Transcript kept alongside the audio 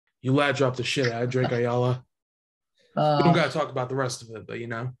You lad dropped the shit out of Drake Ayala. We don't Uh, gotta talk about the rest of it, but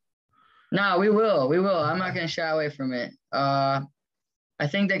no, we will. We will. I'm not gonna shy away from it. I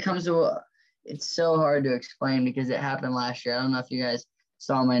think that comes to it's so hard to explain because it happened last year. I don't know if you guys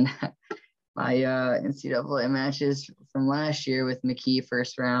saw my NCAA matches from last year with McKee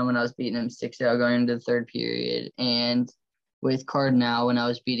first round when I was beating him 6-0 going into the third period, and with Cardinal when I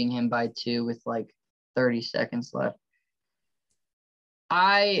was beating him by 2 with like 30 seconds left.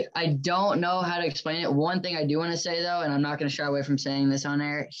 I don't know how to explain it. One thing I do want to say though, and I'm not going to shy away from saying this on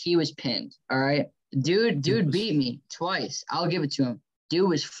air, he was pinned. All right, dude beat me twice. I'll give it to him. Dude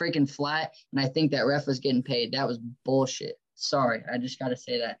was freaking flat, and I think that ref was getting paid. That was bullshit. Sorry, I just got to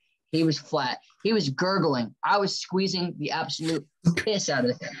say that he was flat. He was gurgling. I was squeezing the absolute piss out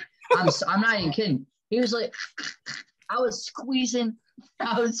of him. I'm not even kidding. He was like, I was squeezing.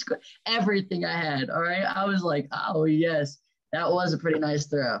 Everything I had. All right, I was like, oh yes. That was a pretty nice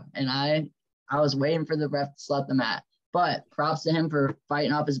throw. And I was waiting for the ref to slap the mat. But props to him for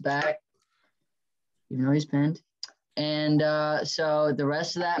fighting off his back, even though he's pinned. And so the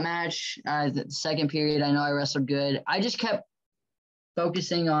rest of that match, the second period, I know I wrestled good. I just kept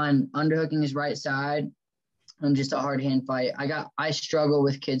focusing on underhooking his right side and just a hard hand fight. I struggle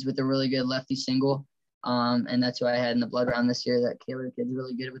with kids with a really good lefty single. And that's who I had in the blood round this year. That Kaler kid's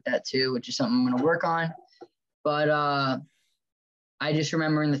really good with that too, which is something I'm going to work on. But I just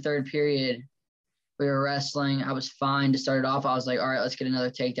remember in the third period, we were wrestling. I was fine to start it off. I was like, all right, let's get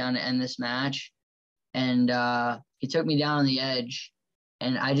another takedown to end this match. And he took me down on the edge.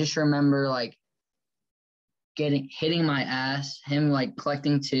 And I just remember like hitting my ass, him like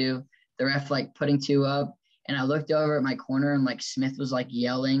collecting 2, the ref like putting 2 up. And I looked over at my corner and like Smith was like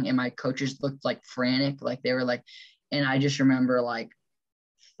yelling and my coaches looked like frantic. Like they were like, and I just remember like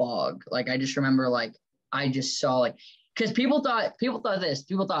fog. Like I just remember like, I just saw like, because people thought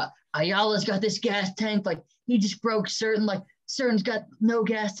Ayala's got this gas tank, like he just broke Surtin, like Surtin's got no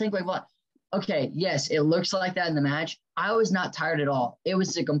gas tank, like what? Okay, yes, it looks like that in the match. I was not tired at all. It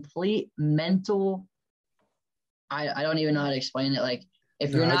was a complete mental. I don't even know how to explain it. Like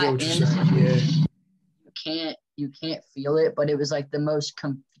if you're I get not what you're in the saying. Yeah. situation, you can't feel it. But it was like the most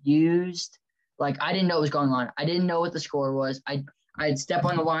confused. Like I didn't know what was going on. I didn't know what the score was. I'd step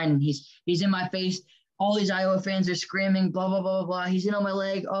on the line and he's in my face. All these Iowa fans are screaming, blah, blah, blah, blah, blah. He's in on my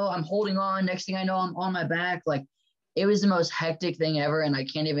leg. Oh, I'm holding on. Next thing I know, I'm on my back. Like, it was the most hectic thing ever. And I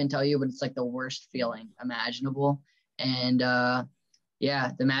can't even tell you, but it's like the worst feeling imaginable. And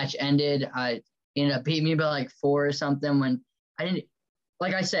yeah, the match ended. I ended up beating me by like 4 or something when I didn't,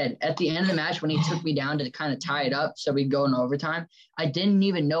 like I said, at the end of the match, when he took me down to kind of tie it up so we'd go in overtime, I didn't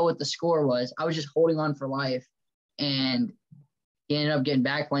even know what the score was. I was just holding on for life. And he ended up getting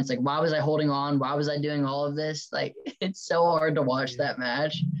back points. Like, why was I holding on? Why was I doing all of this? Like, it's so hard to watch that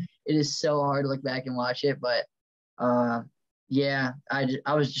match. It is so hard to look back and watch it. But yeah,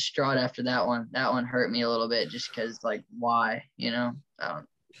 I was distraught after that one. That one hurt me a little bit just because, like, why? You know?